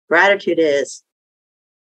Gratitude is,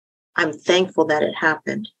 I'm thankful that it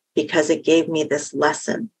happened because it gave me this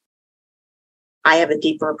lesson. I have a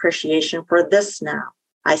deeper appreciation for this now.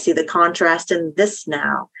 I see the contrast in this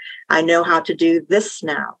now. I know how to do this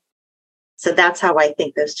now. So that's how I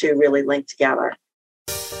think those two really link together.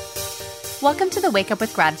 Welcome to the Wake Up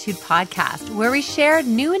with Gratitude podcast, where we share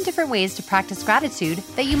new and different ways to practice gratitude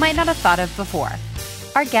that you might not have thought of before.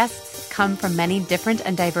 Our guests come from many different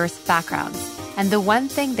and diverse backgrounds, and the one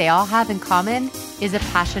thing they all have in common is a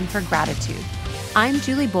passion for gratitude. I'm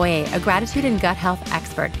Julie Boyer, a gratitude and gut health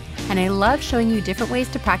expert, and I love showing you different ways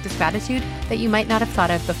to practice gratitude that you might not have thought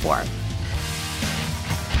of before.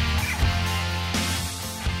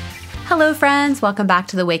 Hello, friends. Welcome back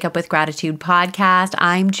to the Wake Up with Gratitude podcast.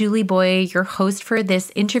 I'm Julie Boyer, your host for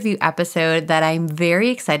this interview episode that I'm very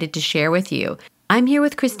excited to share with you. I'm here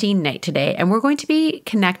with Christine Knight today, and we're going to be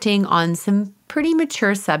connecting on some pretty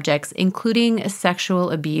mature subjects, including sexual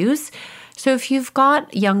abuse. So if you've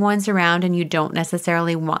got young ones around and you don't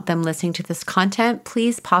necessarily want them listening to this content,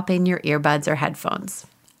 please pop in your earbuds or headphones.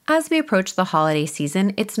 As we approach the holiday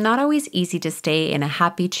season, it's not always easy to stay in a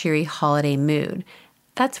happy, cheery holiday mood.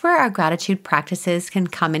 That's where our gratitude practices can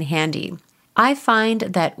come in handy. I find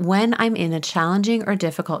that when I'm in a challenging or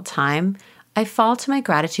difficult time, I fall to my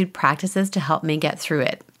gratitude practices to help me get through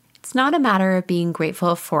it. It's not a matter of being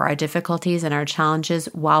grateful for our difficulties and our challenges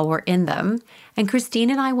while we're in them. And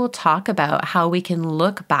Christine and I will talk about how we can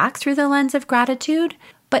look back through the lens of gratitude,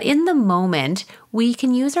 but in the moment, we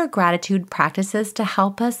can use our gratitude practices to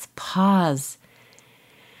help us pause,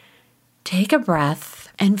 take a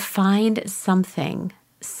breath, and find something,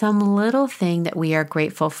 some little thing that we are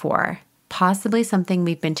grateful for, possibly something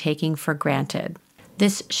we've been taking for granted.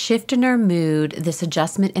 This shift in our mood, this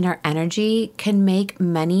adjustment in our energy can make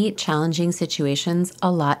many challenging situations a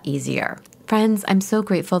lot easier. Friends, I'm so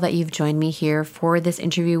grateful that you've joined me here for this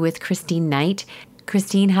interview with Christine Knight.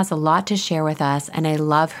 Christine has a lot to share with us, and I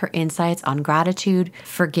love her insights on gratitude,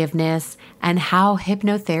 forgiveness, and how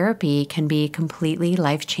hypnotherapy can be completely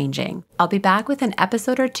life-changing. I'll be back with an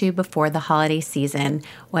episode or two before the holiday season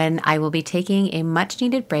when I will be taking a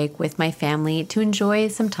much-needed break with my family to enjoy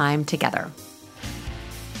some time together.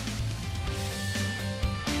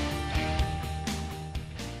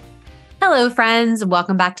 Hello, friends.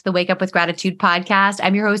 Welcome back to the Wake Up with Gratitude podcast.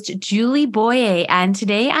 I'm your host, Julie Boyer, and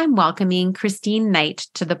today I'm welcoming Christine Knight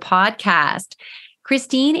to the podcast.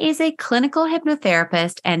 Christine is a clinical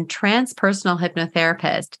hypnotherapist and transpersonal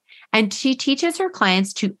hypnotherapist, and she teaches her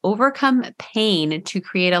clients to overcome pain to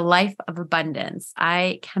create a life of abundance.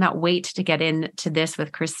 I cannot wait to get into this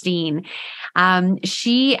with Christine.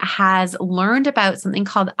 She has learned about something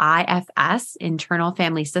called IFS, Internal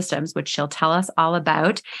Family Systems, which she'll tell us all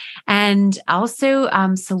about, and also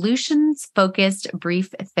solutions-focused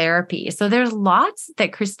brief therapy. So there's lots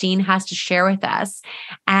that Christine has to share with us.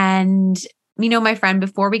 And, you know, my friend,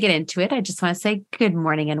 before we get into it, I just want to say good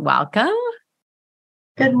morning and welcome.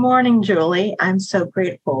 Good morning, Julie. I'm so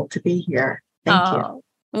grateful to be here. Thank you.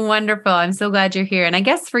 Wonderful. I'm so glad you're here. And I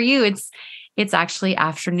guess for you, it's actually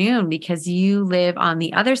afternoon because you live on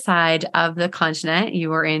the other side of the continent.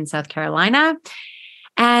 You are in South Carolina.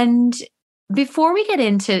 And before we get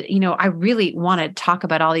into, I really want to talk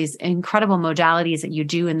about all these incredible modalities that you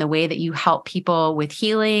do and the way that you help people with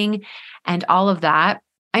healing and all of that.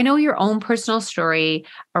 I know your own personal story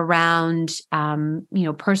around,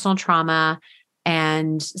 personal trauma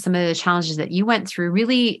and some of the challenges that you went through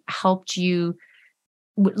really helped you,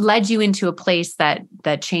 led you into a place that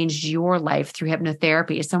changed your life through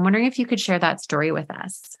hypnotherapy. So I'm wondering if you could share that story with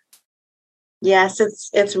us. Yes,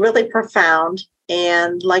 it's really profound.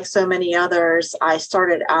 And like so many others, I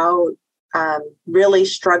started out really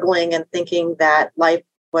struggling and thinking that life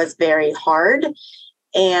was very hard.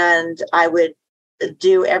 And I would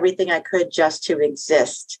do everything I could just to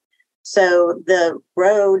exist. So the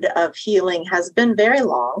road of healing has been very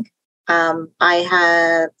long. I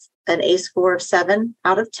have an ACE score of 7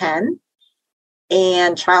 out of 10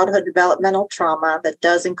 and childhood developmental trauma that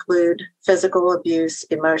does include physical abuse,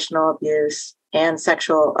 emotional abuse, and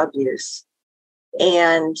sexual abuse.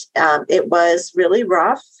 And it was really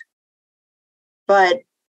rough, but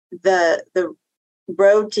the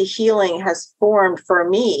road to healing has formed for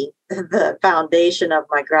me the foundation of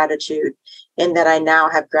my gratitude, in that I now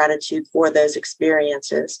have gratitude for those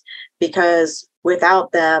experiences, because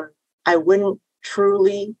without them, I wouldn't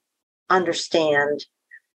truly understand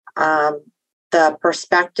the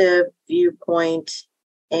perspective, viewpoint,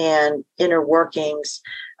 and inner workings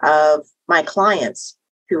of my clients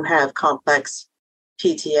who have complex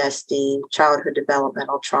PTSD, childhood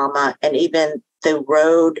developmental trauma, and even the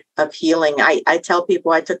road of healing. I tell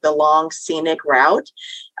people I took the long scenic route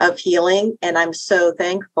of healing, and I'm so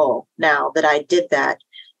thankful now that I did that,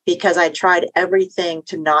 because I tried everything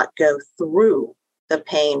to not go through the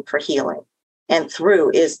pain for healing. And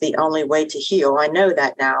through is the only way to heal. I know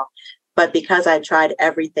that now. But because I tried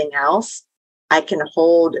everything else, I can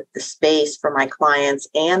hold the space for my clients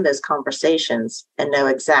and those conversations and know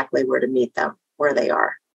exactly where to meet them, where they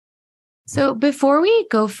are. So before we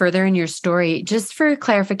go further in your story, just for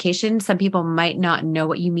clarification, some people might not know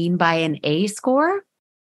what you mean by an A score.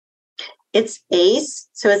 It's ACE,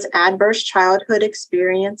 so it's Adverse Childhood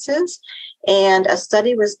Experiences. And a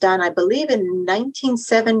study was done, I believe, in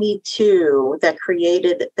 1972 that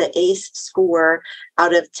created the ACE score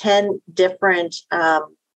out of 10 different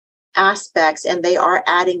aspects. And they are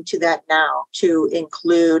adding to that now to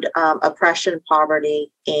include oppression,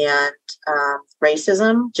 poverty, and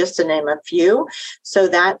racism, just to name a few. So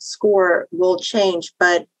that score will change.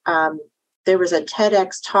 But there was a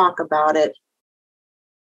TEDx talk about it.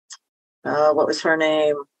 What was her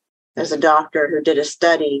name? There's a doctor who did a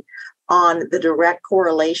study on the direct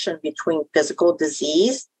correlation between physical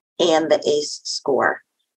disease and the ACE score.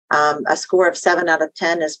 A score of 7 out of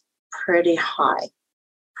 10 is pretty high.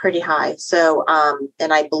 So,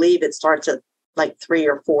 and I believe it starts at like 3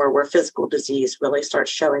 or 4, where physical disease really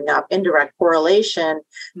starts showing up in direct correlation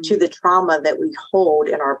to the trauma that we hold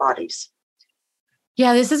in our bodies.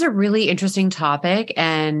 Yeah, this is a really interesting topic,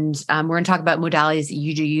 and we're going to talk about modalities that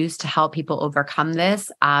you do use to help people overcome this.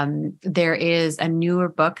 There is a newer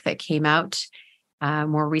book that came out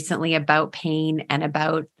more recently about pain and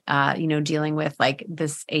about, dealing with like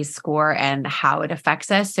this ACE score and how it affects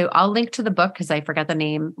us. So I'll link to the book because I forgot the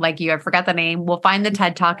name. Like you, I forgot the name. We'll find the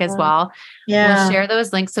TED Talk as well. Yeah. We'll share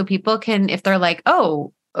those links so people can, if they're like,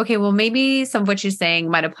 oh, okay, well, maybe some of what she's saying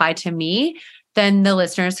might apply to me, then the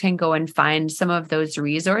listeners can go and find some of those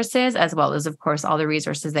resources, as well as, of course, all the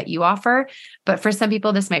resources that you offer. But for some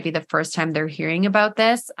people, this might be the first time they're hearing about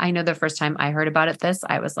this. I know the first time I heard about it,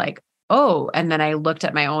 I was like, oh, and then I looked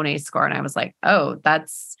at my own ACE score and I was like, oh,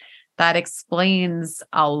 that explains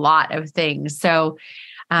a lot of things. So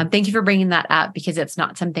thank you for bringing that up, because it's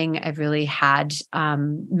not something I've really had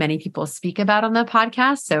many people speak about on the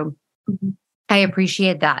podcast. So I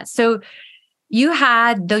appreciate that. So you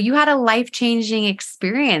had a life-changing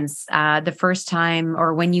experience the first time,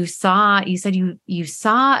 or when you said you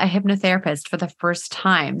saw a hypnotherapist for the first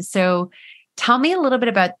time. So tell me a little bit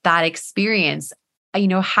about that experience.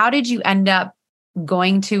 How did you end up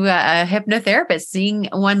going to a hypnotherapist, seeing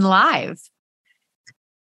one live?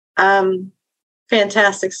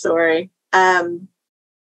 Fantastic story. And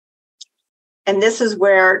this is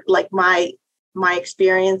where like my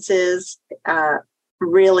experiences,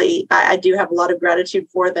 really, I do have a lot of gratitude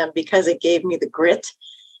for them, because it gave me the grit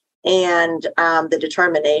and the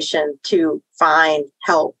determination to find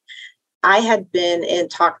help. I had been in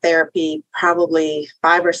talk therapy, probably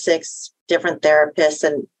 5 or 6 different therapists,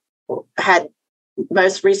 and had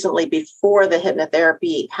most recently, before the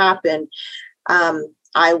hypnotherapy happened,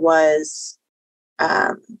 I was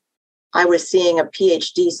seeing a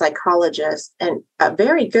PhD psychologist, and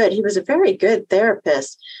he was a very good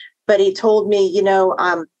therapist. But he told me,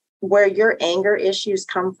 where your anger issues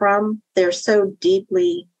come from, they're so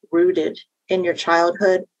deeply rooted in your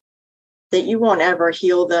childhood that you won't ever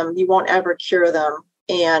heal them. You won't ever cure them.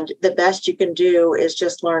 And the best you can do is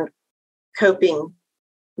just learn coping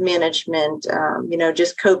management,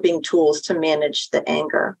 just coping tools to manage the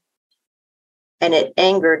anger. And it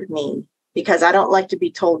angered me, because I don't like to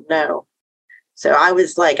be told no. So I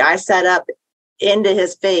was like, I sat up into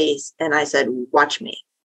his face and I said, watch me.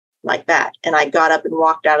 Like that. And I got up and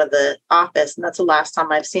walked out of the office. And that's the last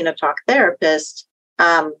time I've seen a talk therapist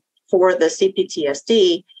for the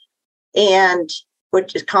CPTSD, and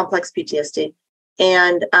which is complex PTSD.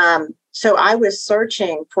 And so I was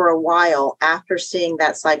searching for a while after seeing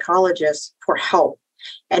that psychologist for help.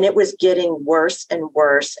 And it was getting worse and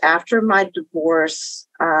worse. After my divorce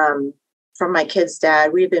from my kid's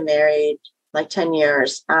dad, we've been married like 10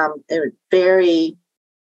 years. It was very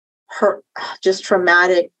just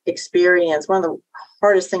traumatic experience. One of the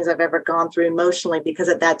hardest things I've ever gone through emotionally, because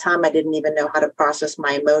at that time I didn't even know how to process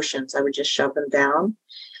my emotions. I would just shove them down.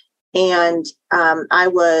 And I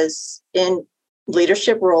was in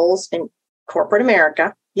leadership roles in corporate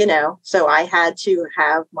America, so I had to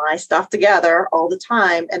have my stuff together all the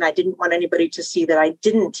time. And I didn't want anybody to see that I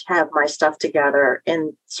didn't have my stuff together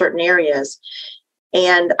in certain areas.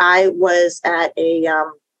 And I was at a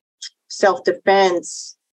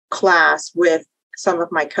self-defense class with some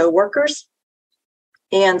of my coworkers,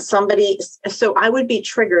 and so I would be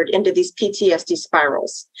triggered into these PTSD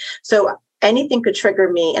spirals. So anything could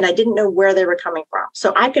trigger me, and I didn't know where they were coming from.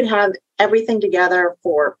 So I could have everything together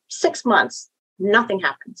for 6 months, nothing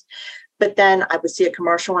happens. But then I would see a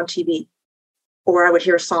commercial on TV, or I would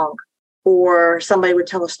hear a song, or somebody would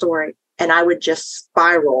tell a story, and I would just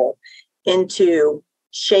spiral into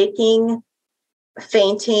shaking,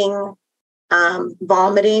 fainting,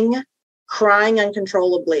 vomiting, crying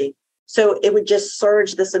uncontrollably. So it would just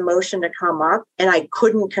surge this emotion to come up, and I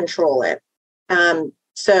couldn't control it.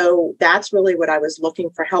 So that's really what I was looking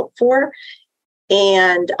for help for.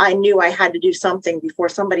 And I knew I had to do something before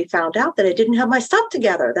somebody found out that I didn't have my stuff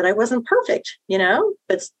together, that I wasn't perfect,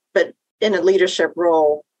 but in a leadership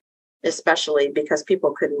role, especially because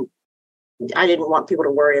I didn't want people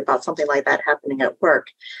to worry about something like that happening at work.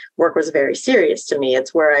 Work was very serious to me.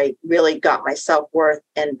 It's where I really got my self-worth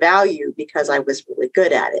and value because I was really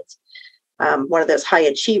good at it. One of those high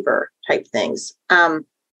achiever type things.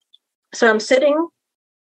 So I'm sitting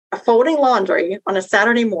folding laundry on a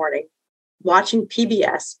Saturday morning, watching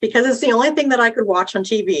PBS, because it's the only thing that I could watch on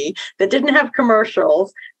TV that didn't have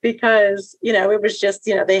commercials, because, it was just,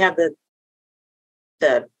 they have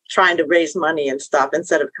the trying to raise money and stuff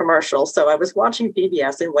instead of commercials. So I was watching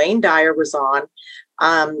PBS, and Wayne Dyer was on,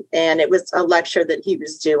 and it was a lecture that he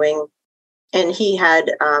was doing. And he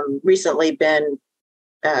had recently been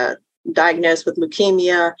diagnosed with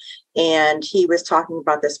leukemia. And he was talking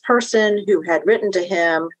about this person who had written to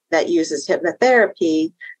him that uses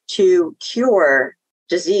hypnotherapy to cure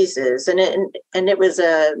diseases. And it was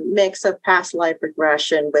a mix of past life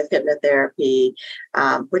regression with hypnotherapy,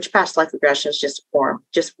 which past life regression is just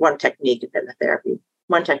one technique of hypnotherapy,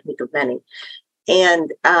 one technique of many.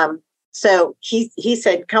 And so he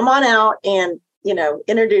said, come on out and,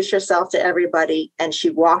 introduce yourself to everybody. And she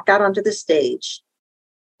walked out onto the stage.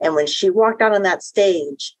 And when she walked out on that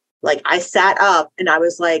stage, like, I sat up and I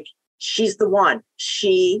was like, she's the one.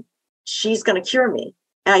 She's going to cure me.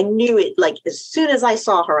 And I knew it, like, as soon as I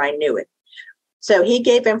saw her, I knew it. So he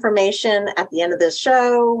gave information at the end of the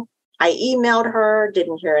show. I emailed her,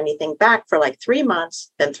 didn't hear anything back for like 3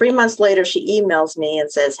 months. Then 3 months later, she emails me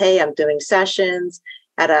and says, hey, I'm doing sessions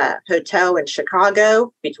at a hotel in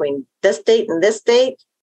Chicago between this date and this date,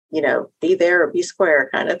 be there or be square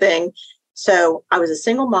kind of thing. So I was a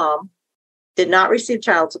single mom, did not receive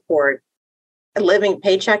child support, living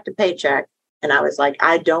paycheck to paycheck. And I was like,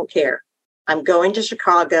 I don't care. I'm going to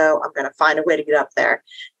Chicago. I'm going to find a way to get up there.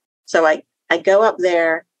 So I go up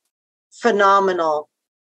there. Phenomenal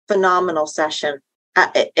session.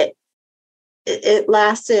 It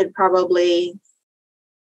lasted probably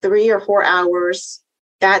 3 or 4 hours.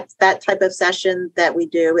 That type of session that we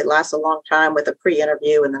do, it lasts a long time with a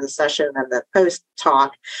pre-interview and then the session and the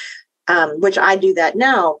post-talk, which I do that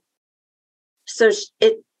now. So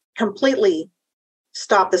it completely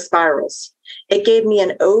stopped the spirals. It gave me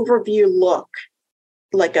an overview look,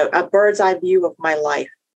 like a bird's eye view of my life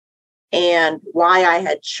and why I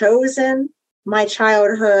had chosen my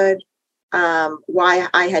childhood, why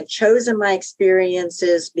I had chosen my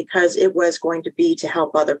experiences, because it was going to be to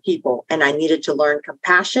help other people. And I needed to learn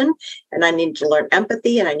compassion, and I needed to learn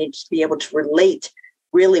empathy, and I needed to be able to relate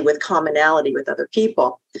really with commonality with other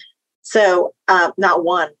people. So not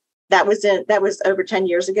one. That was over 10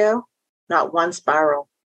 years ago, not one spiral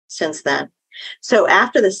since then. So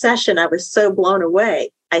after the session, I was so blown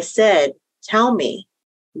away. I said, tell me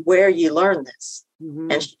where you learned this.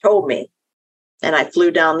 Mm-hmm. And she told me. And I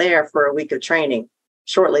flew down there for a week of training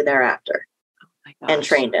shortly thereafter and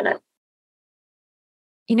trained in it.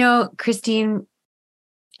 Christine,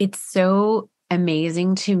 it's so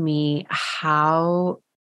amazing to me how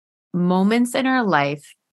moments in our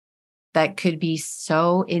life that could be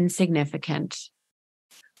so insignificant,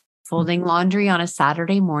 folding laundry on a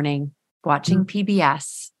Saturday morning, watching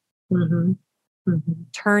PBS,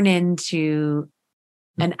 turn into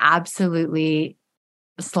an absolutely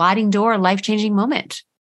sliding door, life-changing moment.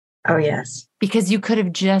 Oh, yes. Because you could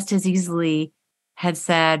have just as easily had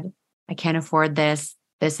said, I can't afford this.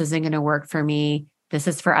 This isn't going to work for me. This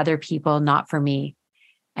is for other people, not for me.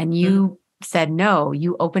 And you said, no,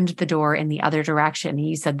 you opened the door in the other direction.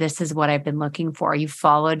 You said, this is what I've been looking for. You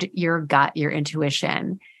followed your gut, your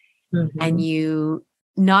intuition. And you,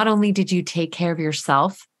 not only did you take care of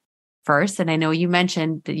yourself first, and I know you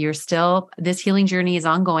mentioned that this healing journey is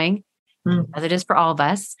ongoing, as it is for all of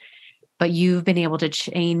us, but you've been able to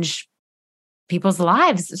change people's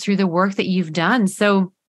lives through the work that you've done.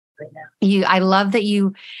 So I love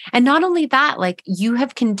that and not only that, like, you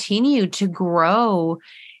have continued to grow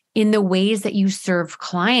in the ways that you serve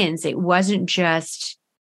clients. It wasn't just,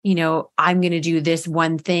 I'm going to do this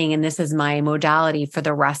one thing and this is my modality for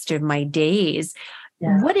the rest of my days.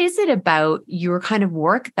 What is it about your kind of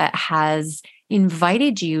work that has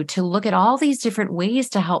invited you to look at all these different ways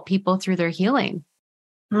to help people through their healing?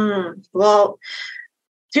 Well,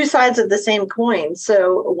 two sides of the same coin.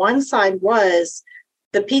 So one side was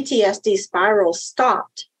the PTSD spiral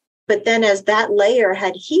stopped, but then as that layer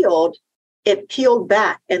had healed, it peeled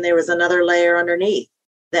back and there was another layer underneath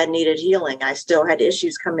that needed healing. I still had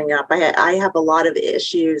issues coming up. I have a lot of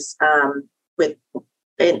issues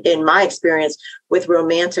in my experience with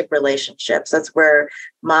romantic relationships. That's where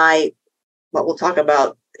what we'll talk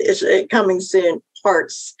about is coming soon,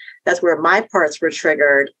 parts. That's where my parts were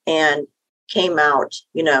triggered and came out,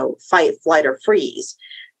 fight, flight, or freeze.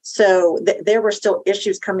 So there were still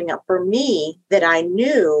issues coming up for me that I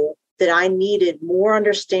knew that I needed more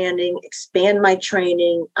understanding, expand my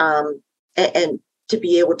training, and to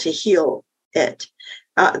be able to heal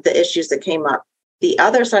the issues that came up. The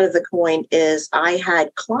other side of the coin is I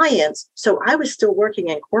had clients, so I was still working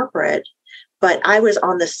in corporate, but I was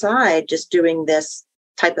on the side just doing this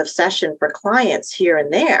type of session for clients here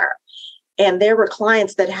and there. And there were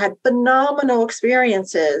clients that had phenomenal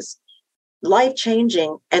experiences,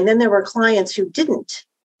 life-changing. And then there were clients who didn't,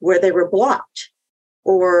 where they were blocked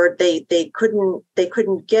or they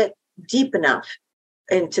couldn't get deep enough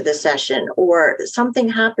into the session, or something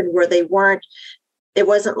happened where it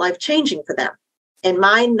wasn't life-changing for them. And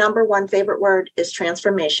my number one favorite word is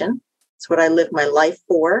transformation. It's what I live my life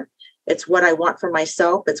for. It's what I want for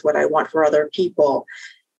myself. It's what I want for other people.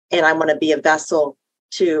 And I want to be a vessel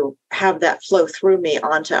to have that flow through me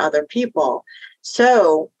onto other people.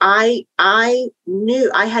 So I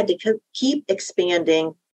knew I had to keep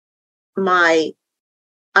expanding my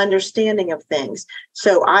understanding of things.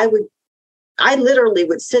 So I literally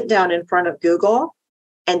would sit down in front of Google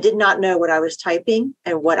and did not know what I was typing,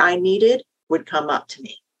 and what I needed would come up to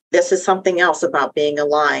me. This is something else about being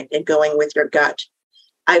aligned and going with your gut.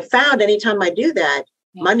 I found anytime I do that,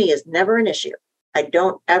 money is never an issue. I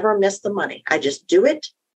don't ever miss the money. I just do it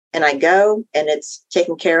and I go and it's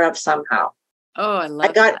taken care of somehow. Oh,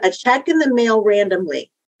 I got a check in the mail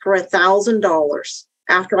randomly for $1,000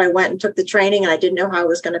 after I went and took the training and I didn't know how I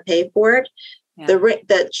was going to pay for it. Yeah.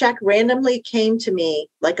 The check randomly came to me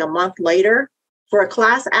like a month later for a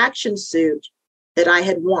class action suit that I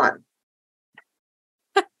had won.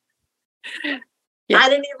 Yeah. I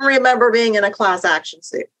didn't even remember being in a class action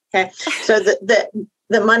suit. Okay. So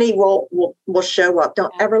the money will show up.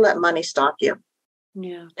 Don't ever let money stop you.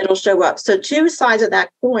 Yeah. It'll show up. So two sides of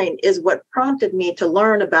that coin is what prompted me to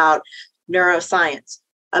learn about neuroscience,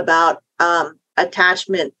 about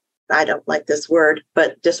attachment. I don't like this word,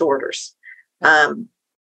 but disorders. And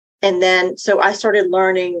then, so I started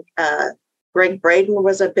learning, Greg Braden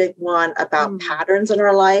was a big one about patterns in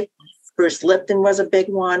our life. Bruce Lipton was a big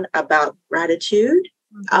one about gratitude.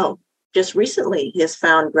 Oh, just recently, he has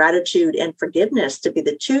found gratitude and forgiveness to be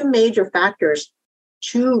the two major factors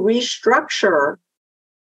to restructure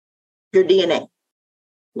your DNA,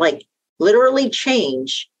 like literally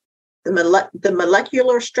change the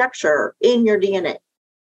molecular structure in your DNA.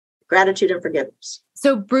 Gratitude and forgiveness.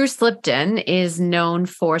 So Bruce Lipton is known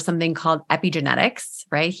for something called epigenetics,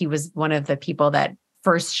 right? He was one of the people that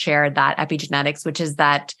first shared that epigenetics, which is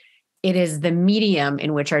that it is the medium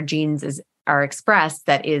in which our genes are expressed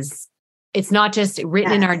that is, it's not just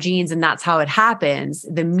written in our genes and that's how it happens.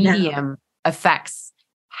 The medium affects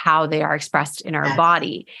how they are expressed in our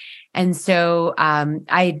body. And so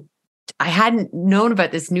I hadn't known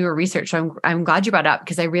about this newer research. So I'm glad you brought it up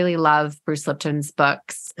because I really love Bruce Lipton's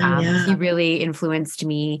books. He really influenced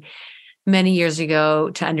me many years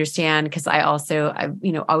ago to understand, because I've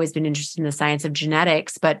always been interested in the science of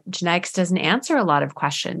genetics, but genetics doesn't answer a lot of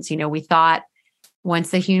questions. We thought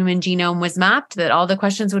once the human genome was mapped that all the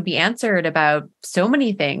questions would be answered about so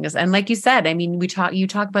many things. And like you said, I mean, you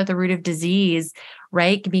talk about the root of disease,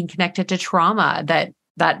 right? Being connected to trauma,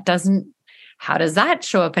 how does that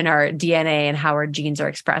show up in our DNA and how our genes are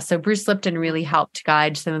expressed? So Bruce Lipton really helped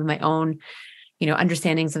guide some of my own,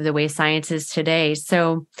 understandings of the way science is today.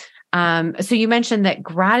 So you mentioned that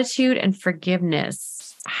gratitude and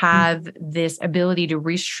forgiveness have this ability to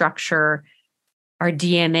restructure our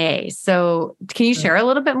DNA. So can you share a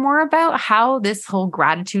little bit more about how this whole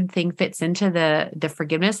gratitude thing fits into the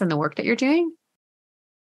forgiveness and the work that you're doing?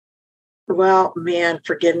 Well, man,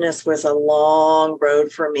 forgiveness was a long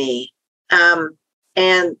road for me.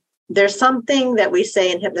 And there's something that we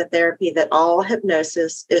say in hypnotherapy that all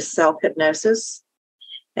hypnosis is self-hypnosis.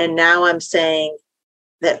 And now I'm saying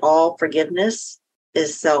that all forgiveness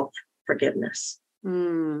is self-forgiveness.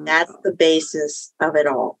 That's the basis of it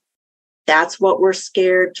all. That's what we're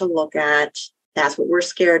scared to look at. That's what we're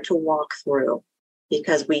scared to walk through,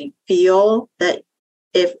 because we feel that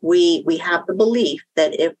if we have the belief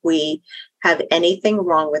that if we have anything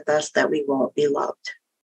wrong with us, that we won't be loved,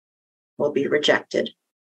 we'll be rejected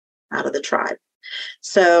out of the tribe.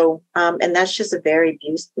 So, and that's just a very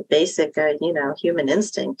basic, human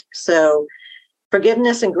instinct. So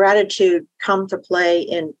forgiveness and gratitude come to play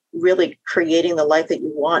in really creating the life that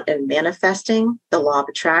you want and manifesting. The law of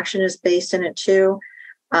attraction is based in it too.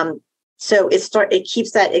 So it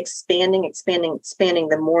keeps that expanding.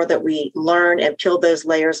 The more that we learn and peel those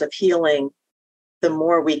layers of healing, the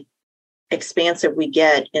more expansive we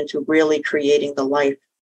get into really creating the life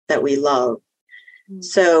that we love. Mm-hmm.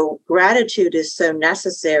 So gratitude is so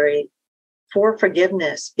necessary for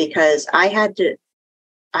forgiveness, because I had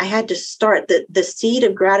to start. The seed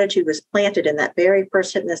of gratitude was planted in that very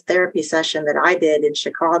first hypnotherapy session that I did in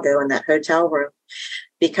Chicago in that hotel room,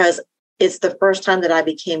 because it's the first time that I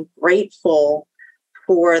became grateful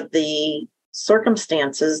for the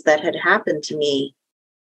circumstances that had happened to me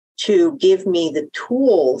to give me the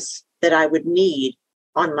tools that I would need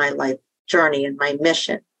on my life journey and my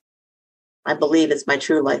mission. I believe it's my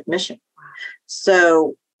true life mission.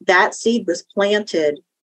 So that seed was planted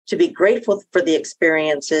to be grateful for the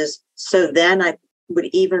experiences. So then I would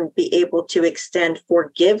even be able to extend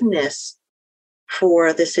forgiveness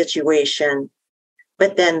for the situation.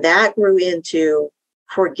 But then that grew into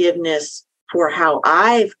forgiveness for how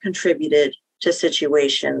I've contributed to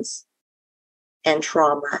situations and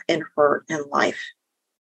trauma and hurt in life.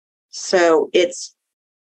 So it's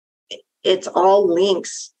all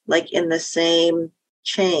links like in the same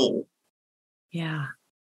chain. Yeah.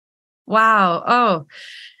 Wow. Oh,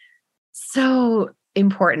 so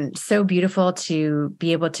important. So beautiful to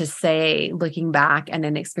be able to say, looking back and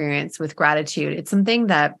an experience with gratitude. It's something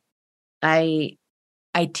that I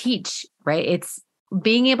teach, right? It's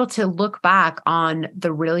being able to look back on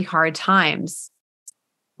the really hard times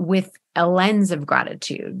with a lens of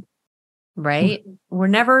gratitude, right? Mm-hmm. We're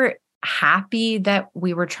never happy that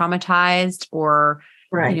we were traumatized or,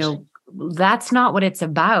 right. That's not what it's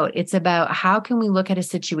about. It's about how can we look at a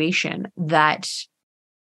situation that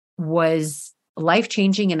was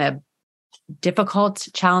life-changing in a difficult,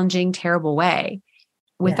 challenging, terrible way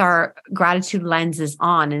with our gratitude lenses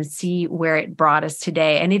on and see where it brought us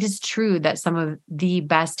today. And it is true that some of the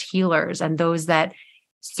best healers and those that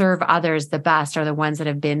serve others the best are the ones that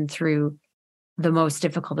have been through the most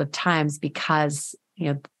difficult of times, because,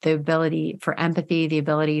 the ability for empathy, the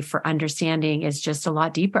ability for understanding is just a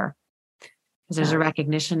lot deeper, because there's a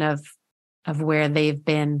recognition of where they've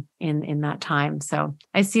been in that time. So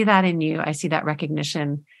I see that in you. I see that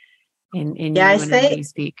recognition in you and the way you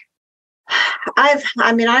speak. I've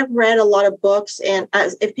read a lot of books, and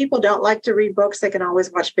if people don't like to read books, they can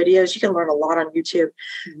always watch videos. You can learn a lot on YouTube.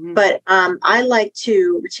 Mm-hmm. But I like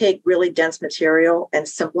to take really dense material and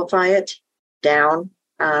simplify it down.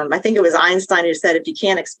 I think it was Einstein who said, if you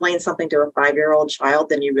can't explain something to a 5-year-old child,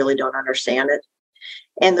 then you really don't understand it.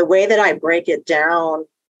 And the way that I break it down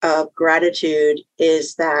of gratitude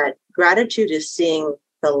is that gratitude is seeing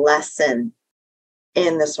the lesson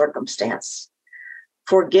in the circumstance.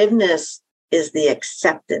 Forgiveness is the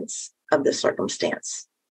acceptance of the circumstance,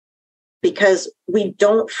 because we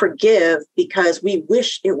don't forgive because we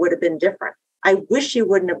wish it would have been different. I wish he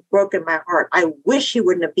wouldn't have broken my heart. I wish he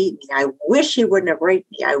wouldn't have beat me. I wish he wouldn't have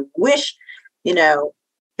raped me. I wish,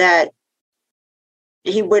 that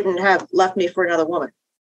he wouldn't have left me for another woman,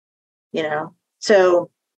 So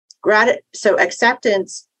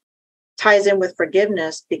acceptance ties in with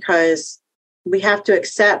forgiveness, because we have to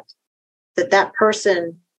accept that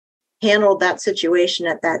person handled that situation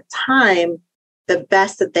at that time the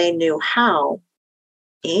best that they knew how.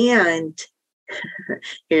 And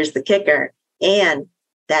here's the kicker, and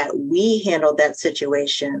that we handled that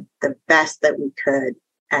situation the best that we could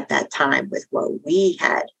at that time with what we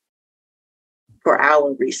had for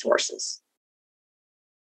our resources.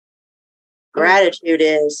 Gratitude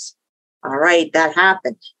is, all right, that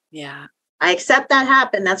happened. Yeah. I accept that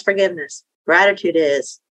happened. That's forgiveness. Gratitude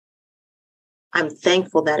is, I'm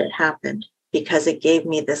thankful that it happened because it gave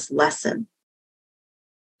me this lesson.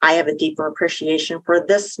 I have a deeper appreciation for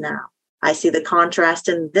this now. I see the contrast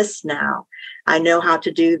in this now. I know how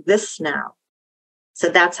to do this now. So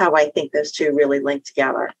that's how I think those two really link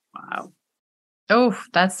together. Wow. Oh,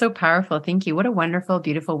 that's so powerful. Thank you. What a wonderful,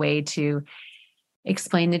 beautiful way to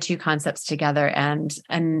explain the two concepts together, and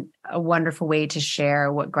a wonderful way to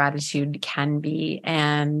share what gratitude can be.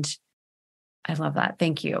 And I love that.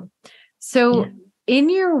 Thank you. So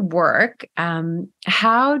in your work,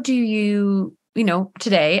 how do you,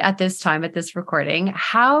 today at this time, at this recording,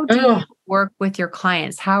 how do you work with your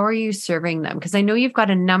clients? How are you serving them? Because I know you've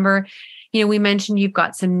got a number, We mentioned you've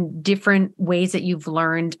got some different ways that you've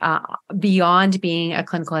learned beyond being a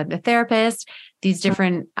clinical hypnotherapist, these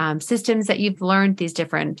different systems that you've learned, these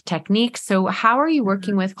different techniques. So how are you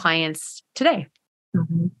working with clients today?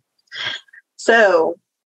 Mm-hmm. So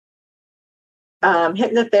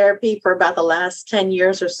hypnotherapy for about the last 10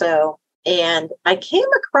 years or so. And I came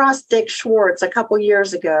across Dick Schwartz a couple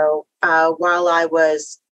years ago while I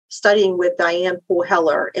was studying with Diane Poole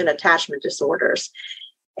Heller in attachment disorders.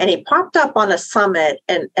 And he popped up on a summit,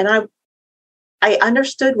 and I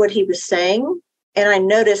understood what he was saying. And I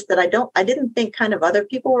noticed that I didn't think kind of other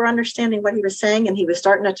people were understanding what he was saying. And he was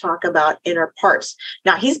starting to talk about inner parts.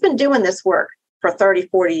 Now, he's been doing this work for 30,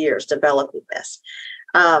 40 years, developing this.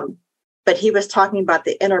 But he was talking about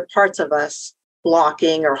the inner parts of us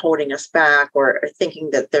blocking or holding us back or thinking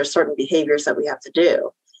that there's certain behaviors that we have to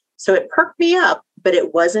do. So it perked me up, but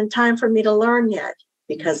it wasn't time for me to learn yet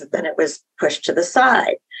because then it was pushed to the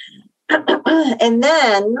side. And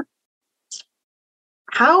then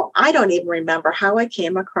I don't even remember how I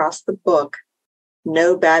came across the book,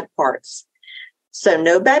 No Bad Parts. So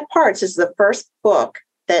No Bad Parts is the first book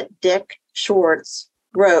that Dick Schwartz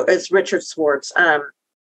wrote. It's Richard Schwartz,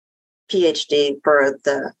 PhD for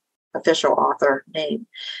the official author name,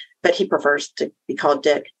 but he prefers to be called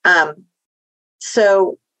Dick.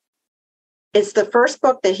 So it's the first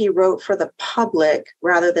book that he wrote for the public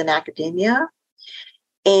rather than academia.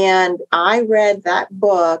 And I read that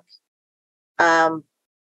book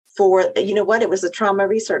for, it was the Trauma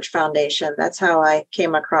Research Foundation. That's how I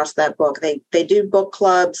came across that book. They do book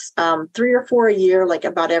clubs, 3 or 4 a year, like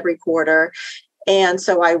about every quarter. And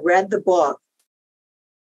so I read the book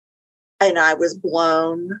and I was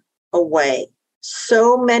blown away.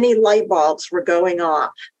 So many light bulbs were going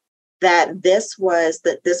off that this was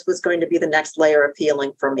going to be the next layer of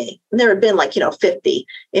healing for me. And there had been 50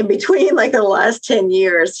 in between, like the last 10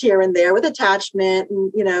 years here and there with attachment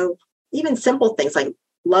and, even simple things like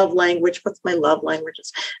love language. What's my love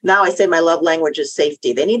languages? Now I say my love language is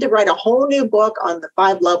safety. They need to write a whole new book on the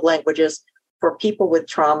 5 love languages for people with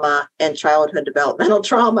trauma and childhood developmental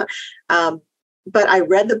trauma. But I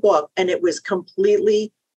read the book and it was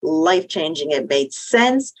completely life-changing. It made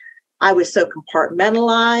sense. I was so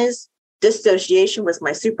compartmentalized. Dissociation was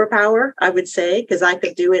my superpower, I would say, because I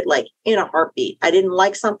could do it like in a heartbeat. I didn't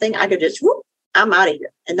like something. I could just, I'm out of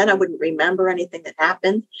here. And then I wouldn't remember anything that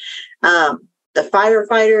happened. The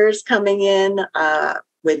firefighters coming in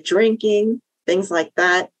with drinking, things like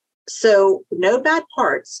that. So No Bad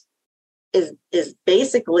Parts is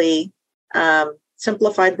basically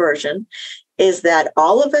simplified version is that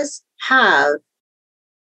all of us have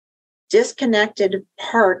disconnected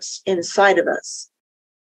parts inside of us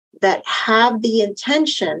that have the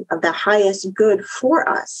intention of the highest good for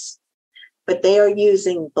us, but they are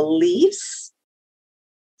using beliefs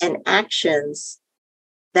and actions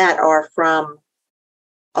that are from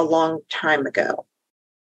a long time ago.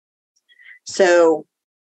 So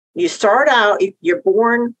you start out, you're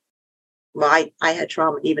born, well, I had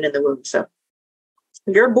trauma even in the womb. So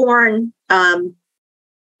you're born,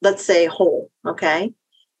 let's say whole, okay?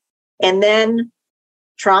 And then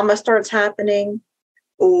trauma starts happening,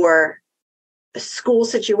 or school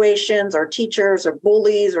situations or teachers or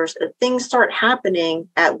bullies or things start happening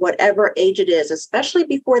at whatever age it is, especially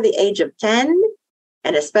before the age of 10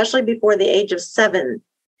 and especially before the age of 7.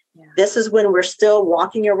 Yeah. This is when we're still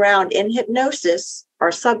walking around in hypnosis.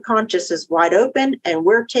 Our subconscious is wide open and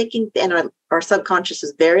we're taking, and our subconscious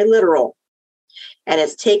is very literal. And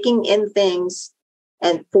it's taking in things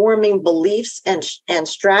and forming beliefs and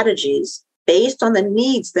strategies based on the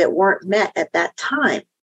needs that weren't met at that time.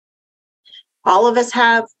 All of us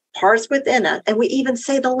have parts within us, and we even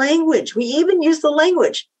say the language. We even use the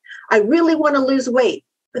language. I really want to lose weight,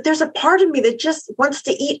 but there's a part of me that just wants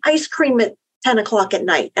to eat ice cream at 10 o'clock at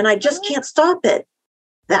night, and I just can't stop it.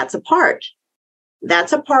 That's a part.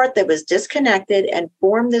 That's a part that was disconnected and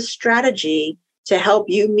formed this strategy to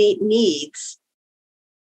help you meet needs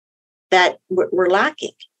that were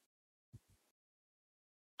lacking.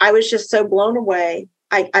 I was just so blown away.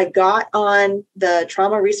 I got on the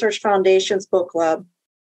Trauma Research Foundation's book club,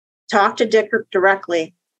 talked to Dick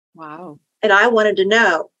directly. Wow. And I wanted to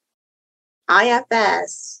know,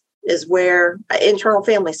 IFS is where internal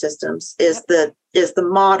family systems is the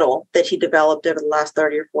model that he developed over the last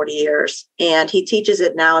 30 or 40 years. And he teaches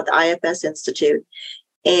it now at the IFS Institute.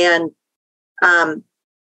 And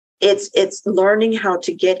it's learning how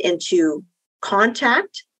to get into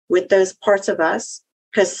contact with those parts of us,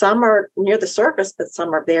 because some are near the surface, but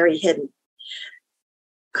some are very hidden.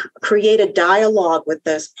 Create a dialogue with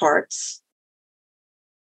those parts.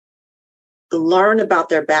 learn about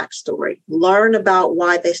their backstory, learn about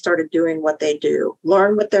why they started doing what they do,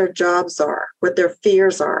 learn what their jobs are, what their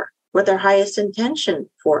fears are, what their highest intention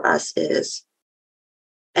for us is.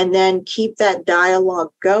 And then keep that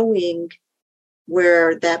dialogue going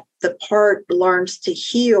where that the part learns to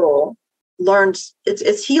heal,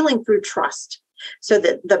 it's healing through trust. So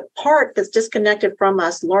that the part that's disconnected from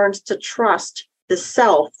us learns to trust the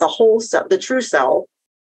self, the whole self, the true self,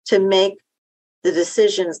 to make the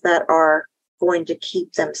decisions that are going to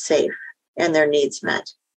keep them safe and their needs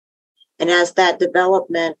met. And as that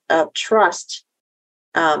development of trust,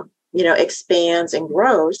 expands and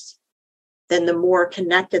grows, then the more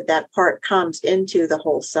connected that part comes into the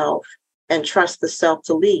whole self and trusts the self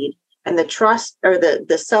to lead. And the trust or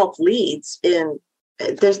the self leads in,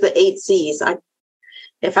 there's the 8 C's.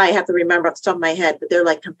 If I have to remember off the top of my head, but they're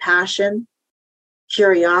like compassion,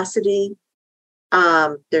 curiosity.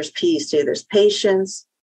 There's peace too. There's patience.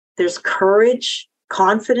 There's courage,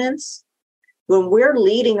 confidence. When we're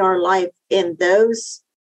leading our life in those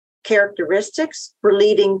characteristics, we're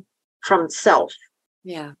leading from self.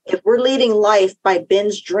 Yeah. If we're leading life by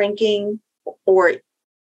binge drinking or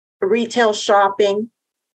retail shopping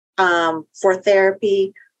for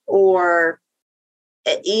therapy or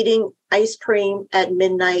eating ice cream at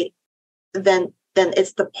midnight, then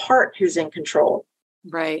it's the part who's in control.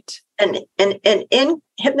 Right. And in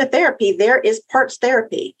hypnotherapy, there is parts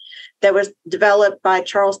therapy that was developed by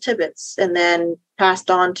Charles Tibbetts and then passed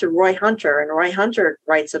on to Roy Hunter. And Roy Hunter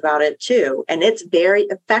writes about it too. And it's very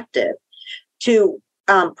effective to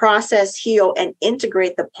process, heal, and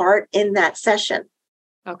integrate the part in that session.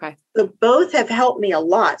 Okay. So both have helped me a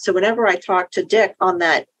lot. So whenever I talk to Dick on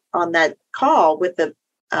that call with the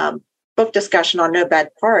book discussion on No Bad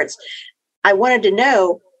Parts, I wanted to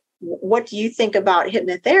know, what do you think about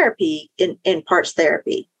hypnotherapy in parts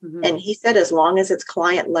therapy? Mm-hmm. And he said, as long as it's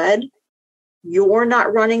client led, you're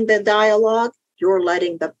not running the dialogue, you're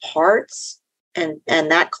letting the parts and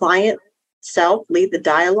that client self lead the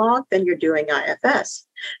dialogue, then you're doing IFS.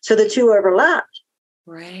 So the two overlapped.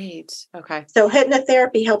 Right. Okay. So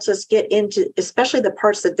hypnotherapy helps us get into, especially the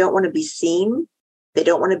parts that don't want to be seen. They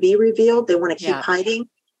don't want to be revealed. They want to keep hiding.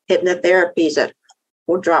 Hypnotherapy is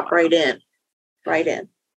will drop right in.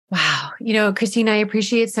 Wow. Christine, I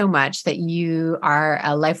appreciate so much that you are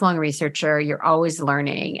a lifelong researcher. You're always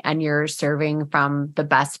learning and you're serving from the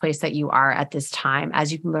best place that you are at this time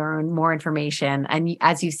as you learn more information. And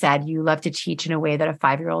as you said, you love to teach in a way that a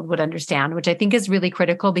 5-year-old would understand, which I think is really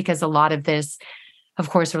critical because a lot of this, of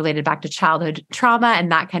course, related back to childhood trauma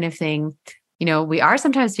and that kind of thing, we are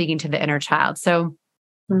sometimes speaking to the inner child. So,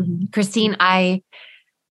 Christine, I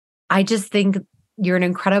just think you're an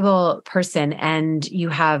incredible person and you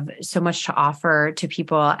have so much to offer to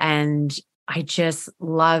people. And I just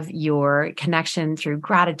love your connection through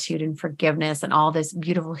gratitude and forgiveness and all this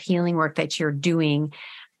beautiful healing work that you're doing.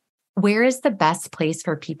 Where is the best place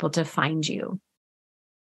for people to find you?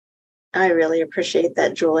 I really appreciate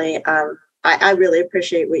that, Julie. I really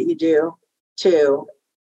appreciate what you do too.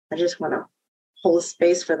 I just want to hold a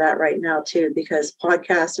space for that right now too, because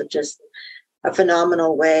podcasts are just a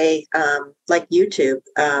phenomenal way, like YouTube,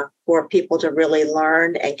 for people to really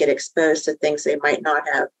learn and get exposed to things they might not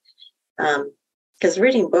have. Because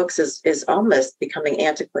reading books is almost becoming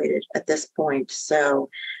antiquated at this point. So,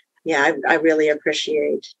 yeah, I really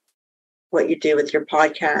appreciate what you do with your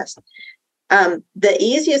podcast. The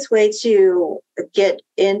easiest way to get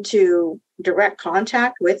into direct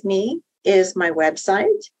contact with me is my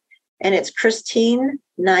website, and it's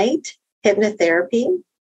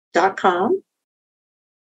ChristineKnightHypnotherapy.com.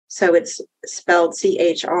 So it's spelled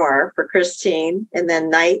CHR for Christine, and then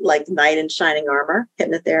Knight, like knight in shining armor,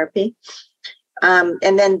 hypnotherapy. And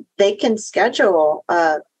then they can schedule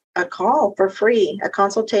a call for free, a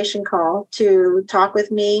consultation call to talk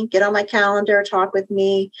with me, get on my calendar, talk with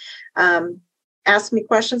me, ask me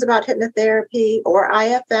questions about hypnotherapy or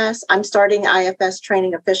IFS. I'm starting IFS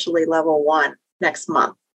training officially level 1 next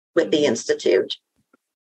month with the Institute.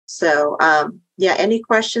 So, any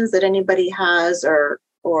questions that anybody has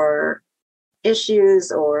or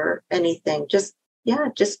issues or anything, just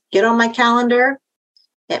get on my calendar,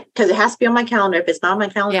 because it has to be on my calendar. If it's not on my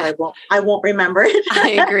calendar, I won't remember it.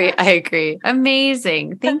 I agree.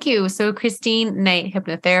 Amazing. Thank you. So Christine Knight,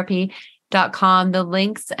 hypnotherapy.com, the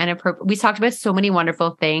links we talked about so many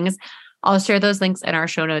wonderful things. I'll share those links in our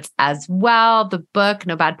show notes as well. The book,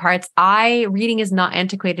 No Bad Parts. Reading is not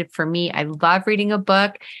antiquated for me. I love reading a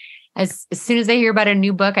book. as soon as I hear about a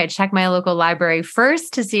new book, I check my local library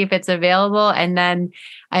first to see if it's available. And then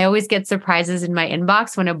I always get surprises in my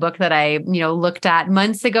inbox when a book that I, looked at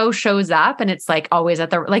months ago shows up, and it's like always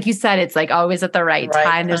like you said, it's like always at the right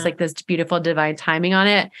time. There's like this beautiful divine timing on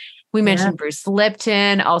it. We mentioned Bruce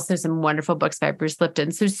Lipton, also some wonderful books by Bruce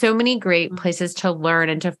Lipton. So many great places to learn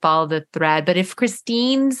and to follow the thread. But if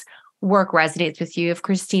Christine's work resonates with you, if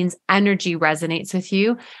Christine's energy resonates with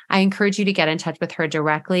you, I encourage you to get in touch with her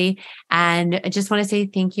directly. And I just want to say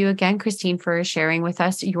thank you again, Christine, for sharing with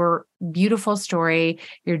us your beautiful story,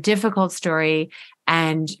 your difficult story,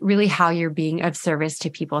 and really how you're being of service to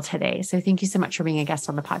people today. So thank you so much for being a guest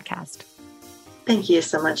on the podcast. Thank you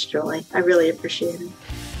so much, Julie. I really appreciate it.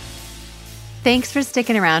 Thanks for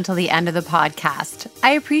sticking around till the end of the podcast.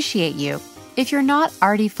 I appreciate you. If you're not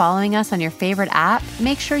already following us on your favorite app,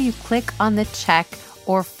 make sure you click on the check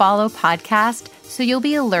or follow podcast so you'll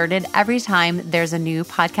be alerted every time there's a new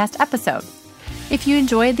podcast episode. If you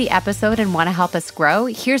enjoyed the episode and want to help us grow,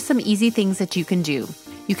 here's some easy things that you can do.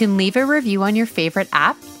 You can leave a review on your favorite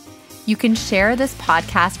app. You can share this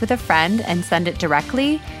podcast with a friend and send it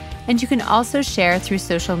directly. And you can also share through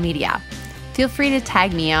social media. Feel free to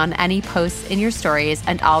tag me on any posts in your stories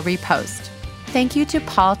and I'll repost. Thank you to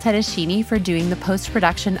Paul Tedeschini for doing the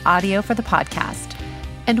post-production audio for the podcast.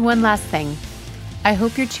 And one last thing, I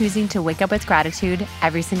hope you're choosing to wake up with gratitude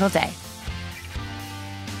every single day.